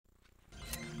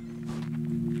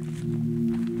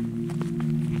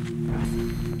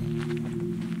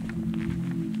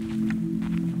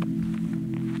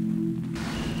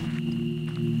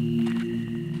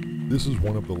This is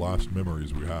one of the last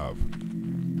memories we have.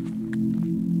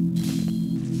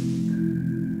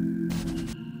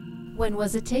 When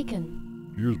was it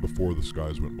taken? Years before the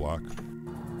skies went black.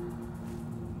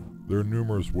 There are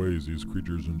numerous ways these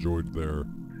creatures enjoyed their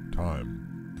time.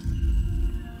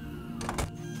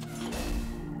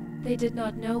 They did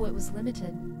not know it was limited.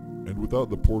 And without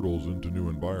the portals into new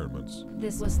environments.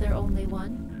 This was their only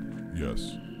one?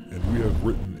 Yes, and we have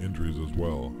written entries as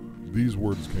well. These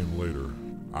words came later,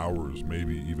 hours,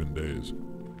 maybe even days.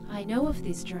 I know of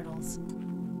these journals.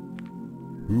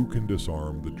 Who can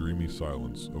disarm the dreamy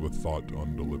silence of a thought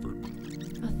undelivered?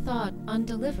 A thought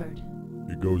undelivered?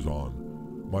 It goes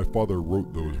on. My father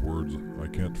wrote those words I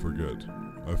can't forget.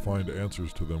 I find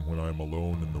answers to them when I am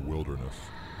alone in the wilderness.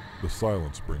 The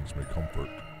silence brings me comfort.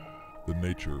 The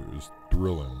nature is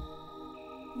thrilling.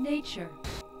 Nature.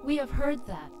 We have heard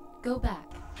that. Go back.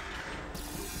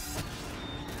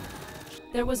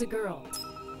 There was a girl.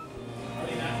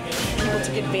 People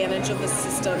took advantage of the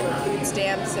system of food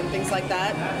stamps and things like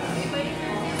that.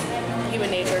 Human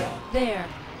nature. There.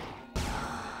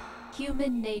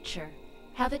 Human nature.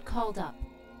 Have it called up.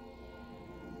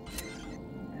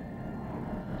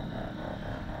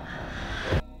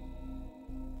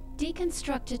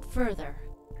 Deconstruct it further.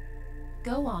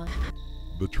 Go on.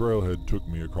 The trailhead took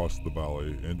me across the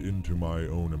valley and into my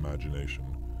own imagination.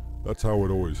 That's how it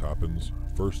always happens.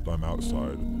 First I'm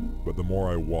outside, but the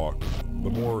more I walk, the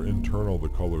more internal the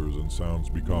colors and sounds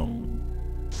become.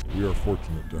 We are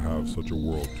fortunate to have such a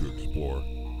world to explore.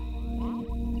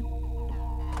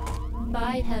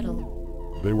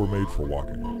 Bipedal. They were made for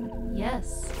walking.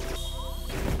 Yes.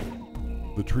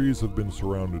 The trees have been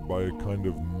surrounded by a kind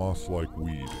of moss-like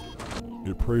weed.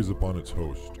 It preys upon its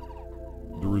host.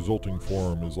 The resulting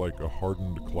form is like a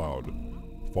hardened cloud,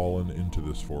 fallen into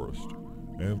this forest.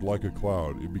 And like a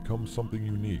cloud, it becomes something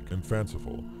unique and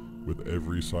fanciful with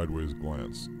every sideways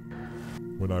glance.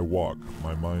 When I walk,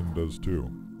 my mind does too.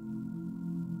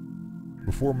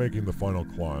 Before making the final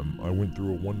climb, I went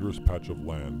through a wondrous patch of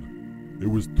land. It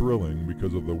was thrilling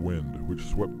because of the wind, which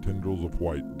swept tendrils of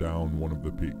white down one of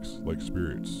the peaks, like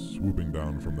spirits swooping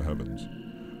down from the heavens.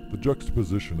 The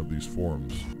juxtaposition of these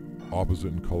forms, opposite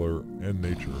in color and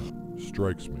nature,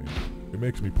 strikes me. It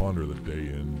makes me ponder the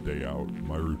day in, day out,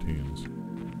 my routines.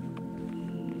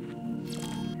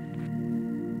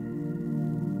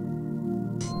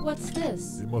 What's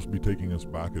this? It must be taking us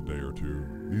back a day or two.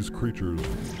 These creatures...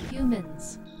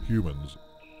 Humans. Humans.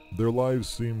 Their lives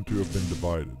seem to have been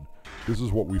divided. This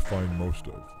is what we find most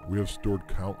of. We have stored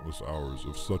countless hours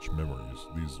of such memories,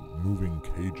 these moving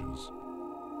cages.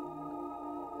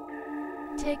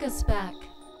 Take us back.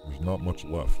 There's not much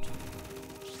left.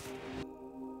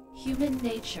 Human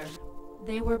nature.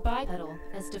 They were bipedal,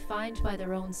 as defined by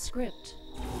their own script.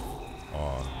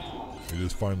 Ah, it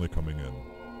is finally coming in.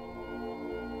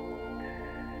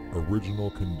 Original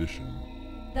condition.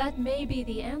 That may be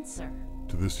the answer.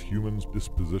 To this human's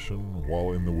disposition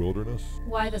while in the wilderness?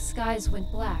 Why the skies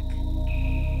went black.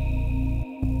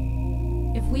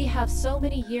 If we have so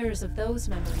many years of those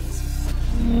memories,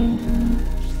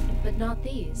 but not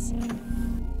these,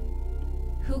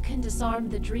 who can disarm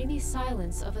the dreamy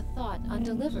silence of a thought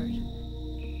undelivered?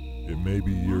 It may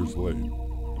be years late,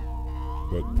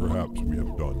 but perhaps we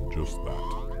have done just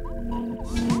that.